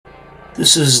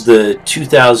This is the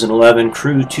 2011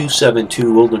 Crew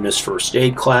 272 Wilderness First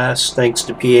Aid class. Thanks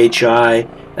to PHI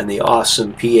and the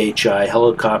awesome PHI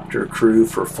helicopter crew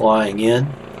for flying in.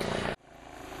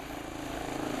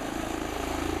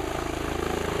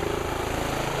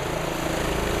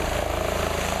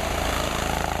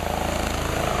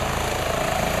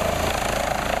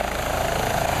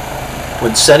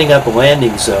 When setting up a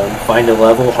landing zone, find a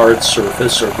level hard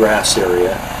surface or grass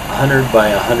area, 100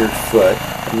 by 100 foot,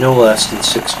 and no less than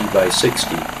 60 by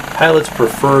 60. Pilots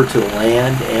prefer to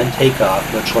land and take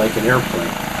off much like an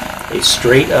airplane. A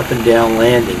straight up and down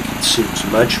landing consumes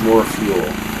much more fuel.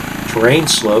 Terrain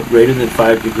slope greater than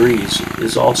 5 degrees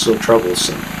is also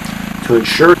troublesome. To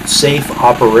ensure safe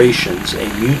operations,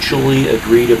 a mutually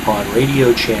agreed upon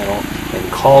radio channel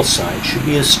and call sign should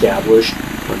be established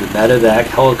when the Med-Evac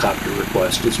helicopter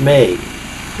request is made.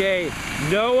 Okay,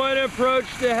 no one approach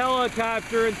the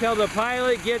helicopter until the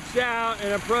pilot gets out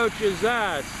and approaches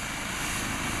us.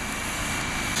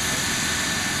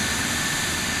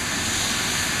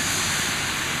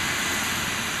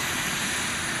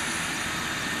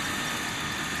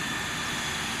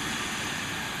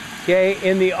 Okay,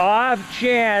 in the off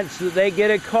chance that they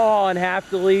get a call and have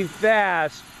to leave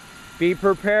fast, be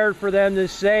prepared for them to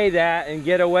say that and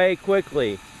get away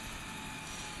quickly.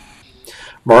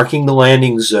 Marking the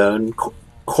landing zone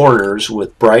corners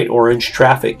with bright orange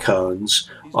traffic cones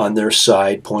on their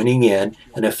side pointing in,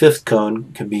 and a fifth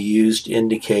cone can be used to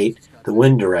indicate the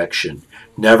wind direction.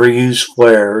 Never use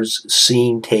flares,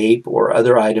 scene tape, or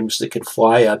other items that could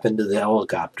fly up into the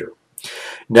helicopter.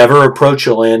 Never approach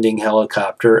a landing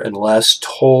helicopter unless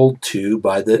told to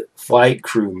by the flight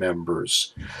crew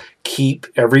members. Keep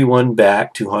everyone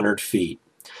back 200 feet.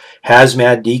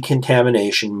 Hazmat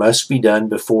decontamination must be done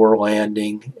before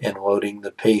landing and loading the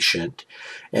patient,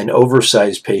 and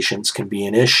oversized patients can be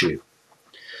an issue.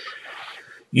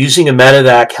 Using a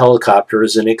Med-Evac helicopter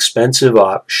is an expensive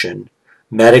option.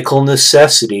 Medical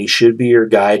necessity should be your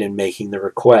guide in making the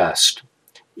request.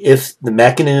 If the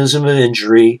mechanism of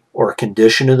injury or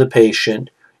condition of the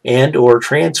patient and/or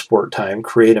transport time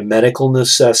create a medical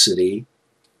necessity,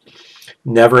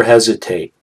 never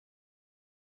hesitate.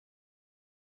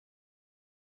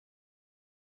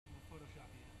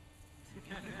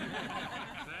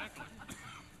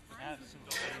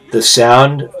 The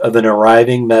sound of an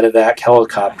arriving Med-Evac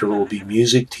helicopter will be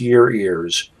music to your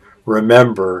ears.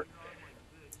 Remember,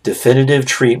 definitive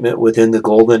treatment within the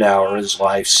golden hour is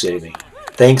life-saving.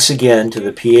 Thanks again to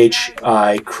the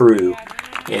PHI crew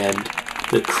and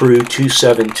the Crew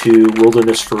 272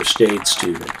 Wilderness First Aid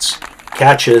students.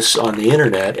 Catch us on the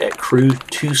internet at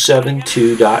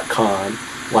crew272.com.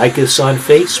 Like us on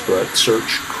Facebook,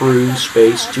 search Crew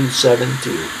Space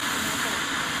 272.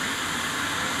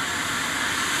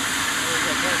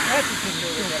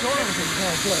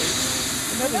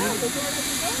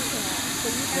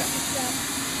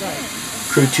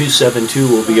 Crew 272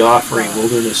 will be offering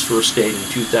Wilderness First Aid in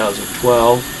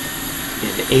 2012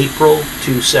 in April,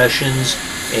 2 sessions,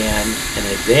 and an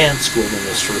advanced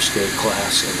Wilderness First Aid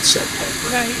class in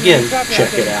September. Again,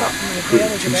 check it out,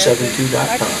 crew272.com.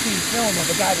 I've seen film of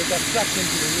a guy that got sucked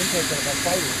into the intake of a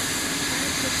fighter,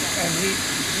 and he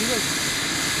was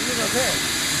okay.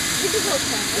 He was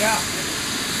okay. Yeah.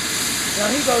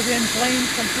 Well, he goes in, flames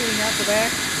come shooting out the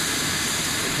back.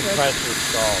 The compressor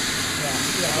stalled.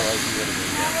 Otherwise you would have been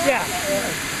dead. Yeah.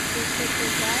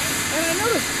 And I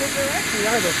noticed that there actually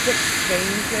are the 6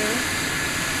 veins there.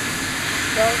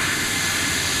 So,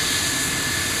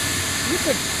 you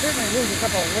could certainly lose a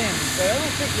couple of limbs, but I don't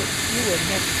think that you would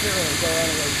necessarily go all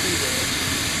the way through there.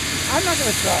 I'm not going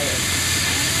to try it.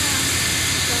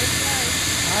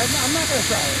 I'm not going to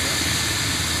try it.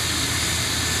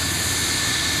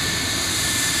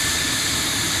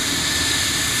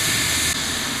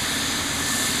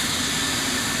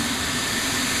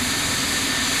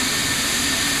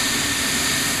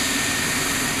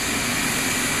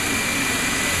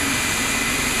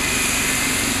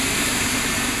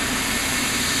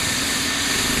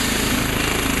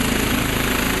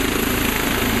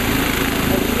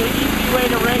 Way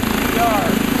to rank the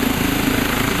yard.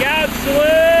 Scout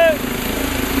salute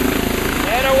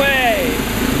and away.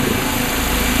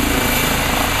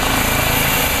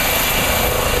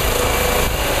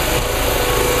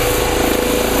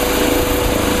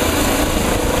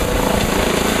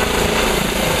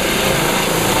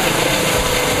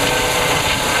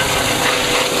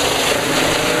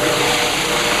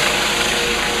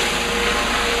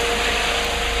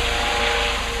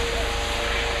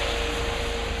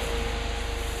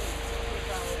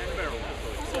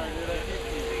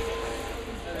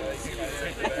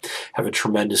 Have a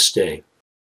tremendous day.